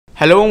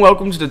Hello and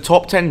welcome to the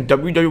top 10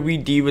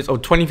 WWE Divas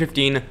of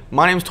 2015.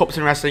 My name is Top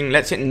 10 Wrestling.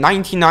 Let's hit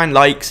 99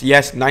 likes.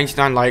 Yes,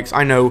 99 likes.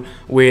 I know,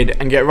 weird.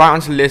 And get right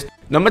onto the list.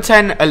 Number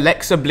 10,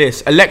 Alexa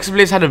Bliss. Alexa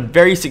Bliss had a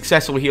very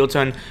successful heel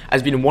turn,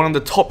 has been one of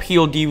the top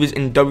heel divas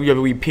in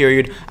WWE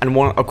period, and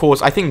one, of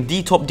course, I think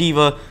the top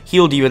diva,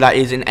 heel diva that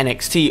is in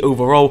NXT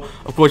overall.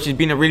 Of course, she's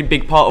been a really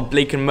big part of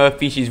Blake and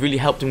Murphy. She's really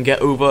helped him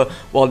get over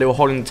while they were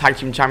holding the tag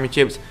team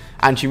championships.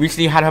 And she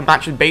recently had her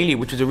match with Bayley,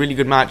 which was a really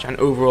good match, and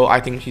overall, I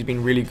think she's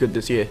been really good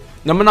this year.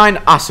 Number 9,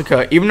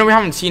 Asuka. Even though we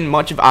haven't seen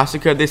much of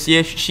Asuka this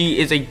year, she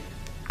is a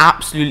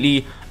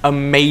absolutely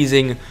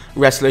amazing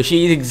wrestler.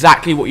 She is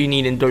exactly what you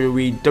need in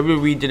WWE.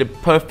 WWE did a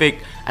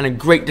perfect and a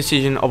great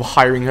decision of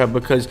hiring her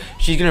because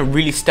she's going to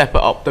really step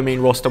it up the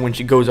main roster when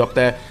she goes up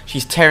there.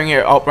 She's tearing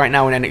it up right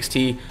now in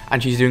NXT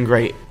and she's doing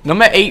great.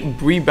 Number 8,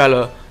 Brie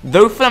Bella.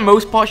 Though for the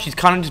most part she's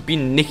kind of just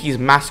been Nikki's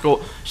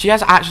mascot, she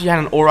has actually had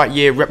an alright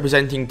year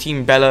representing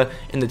Team Bella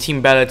in the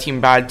Team Bella,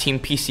 Team Bad, Team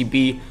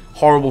PCB.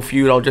 Horrible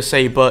feud, I'll just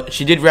say, but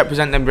she did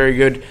represent them very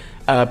good.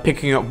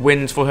 Picking up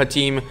wins for her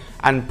team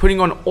and putting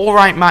on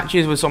alright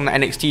matches with some of the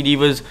NXT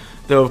divas,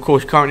 though of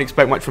course can't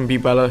expect much from Brie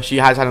Bella. She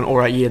has had an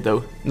alright year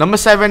though. Number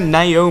 7,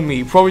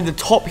 Naomi, probably the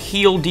top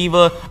heel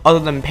diva other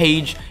than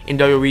Paige in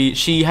WWE.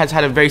 She has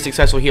had a very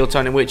successful heel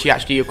turn in which she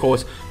actually of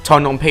course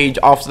turned on Paige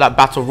after that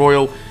battle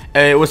royal.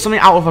 It was something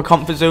out of her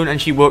comfort zone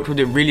and she worked with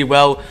it really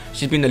well.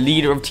 She's been the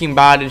leader of Team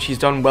Bad and she's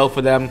done well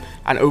for them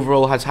and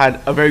overall has had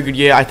a very good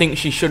year. I think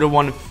she should have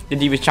won the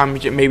Divas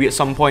Championship maybe at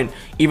some point.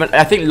 Even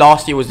I think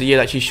last year was the year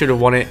that she should have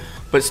won it,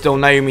 but still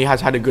Naomi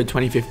has had a good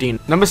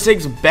 2015. Number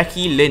 6,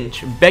 Becky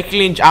Lynch. Becky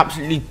Lynch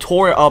absolutely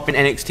tore it up in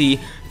NXT,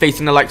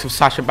 facing the likes of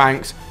Sasha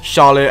Banks,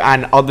 Charlotte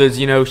and others.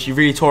 You know, she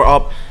really tore it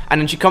up.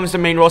 And then she comes to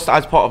the main roster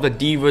as part of the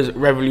Divas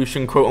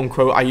Revolution, quote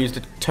unquote. I use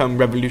the term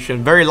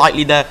revolution very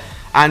lightly there.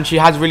 And she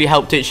has really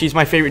helped it. She's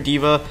my favorite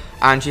diva,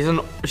 and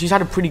she's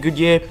had a pretty good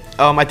year.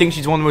 I think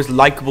she's one of the most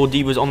likable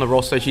divas on the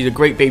roster. She's a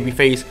great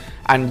babyface,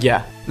 and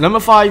yeah. Number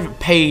 5,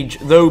 Paige.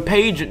 Though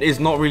Paige is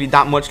not really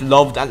that much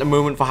loved at the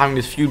moment for having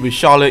this feud with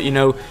Charlotte, you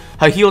know,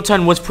 her heel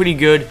turn was pretty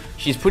good.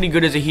 She's pretty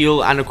good as a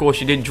heel, and of course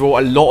she did draw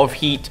a lot of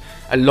heat,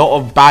 a lot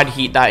of bad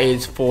heat that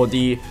is, for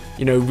the,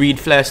 you know, Reed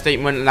Flair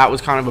statement, and that was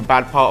kind of a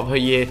bad part of her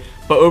year.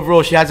 But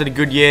overall, she has had a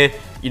good year.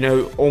 You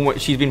know, almost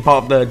she's been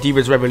part of the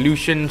Divas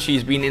Revolution.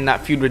 She's been in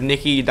that feud with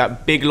Nikki,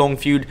 that big long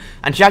feud,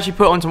 and she actually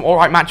put on some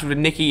alright matches with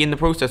Nikki in the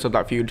process of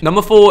that feud.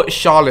 Number 4,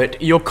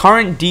 Charlotte. Your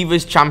current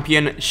Divas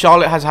champion.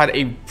 Charlotte has had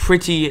a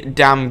pretty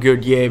damn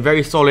good year.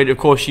 Very solid. Of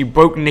course, she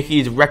broke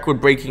Nikki's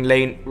record-breaking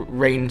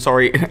reign,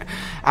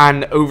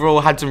 and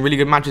overall had some really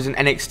good matches in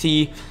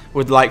NXT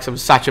with the likes of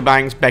Sasha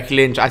Banks, Becky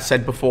Lynch, as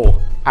said before.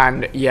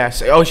 And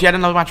yes, oh, she had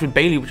another match with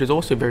Bayley, which was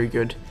also very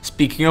good.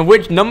 Speaking of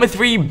which, number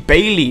 3,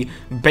 Bayley.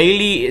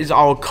 Bayley is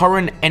our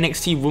current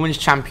NXT Women's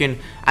Champion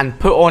and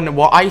put on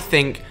what I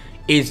think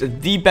is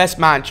the best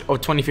match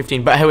of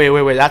 2015. But hey,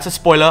 wait, that's a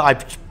spoiler. I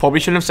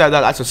probably shouldn't have said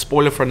that. That's a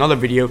spoiler for another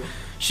video.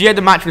 She had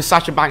the match with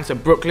Sasha Banks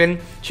at Brooklyn.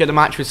 She had the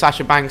match with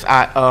Sasha Banks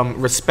at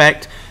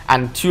Respect.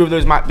 And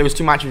those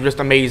two matches were just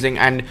amazing.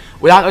 And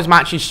without those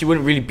matches, she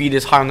wouldn't really be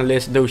this high on the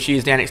list, though she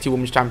is the NXT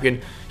Women's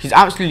Champion. She's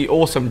absolutely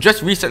awesome.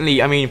 Just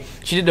recently, I mean,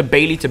 she did the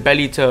Bayley to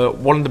belly to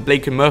one of the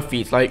Blake and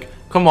Murphys. Like,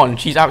 come on,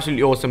 she's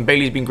absolutely awesome.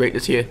 Bayley's been great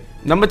this year.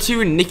 Number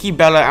 2, Nikki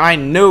Bella. And I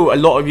know a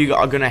lot of you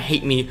are going to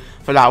hate me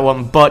for that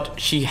one, but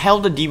she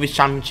held the Divas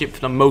Championship for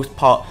the most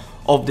part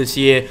of this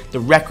year. The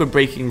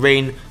record-breaking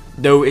reign.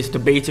 Though it's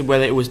debated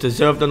whether it was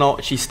deserved or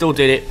not, she still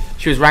did it.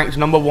 She was ranked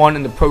number 1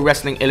 in the Pro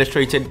Wrestling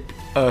Illustrated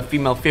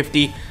Female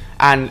 50,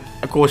 and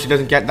of course she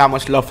doesn't get that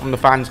much love from the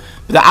fans.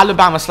 But the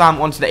Alabama Slam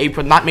onto the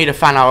apron, that made a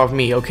fan out of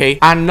me, okay?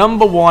 And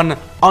number 1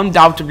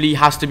 undoubtedly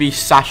has to be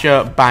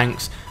Sasha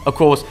Banks. Of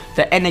course,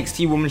 the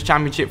NXT Women's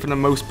Championship for the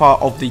most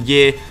part of the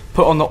year.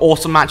 Put on the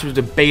awesome matches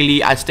with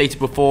Bayley, as stated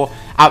before.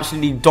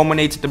 Absolutely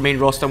dominated the main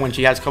roster when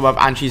she has come up,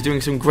 and she's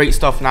doing some great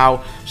stuff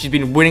now. She's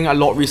been winning a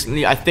lot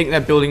recently. I think they're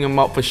building him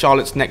up for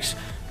Charlotte's next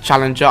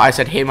challenger. I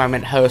said him, I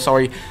meant her,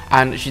 sorry.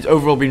 And she's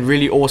overall been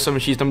really awesome.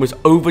 She's the most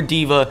over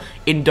diva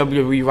in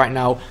WWE right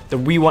now. The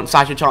We Want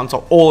Sasha chants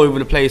are all over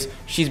the place.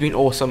 She's been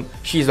awesome.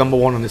 She's number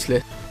 1 on this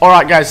list.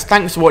 Alright guys,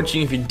 thanks for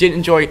watching. If you did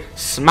enjoy,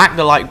 smack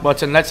the like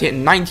button. Let's hit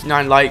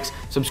 99 likes.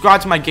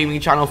 Subscribe to my gaming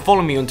channel.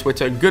 Follow me on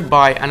Twitter.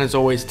 Goodbye, and as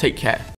always, take care.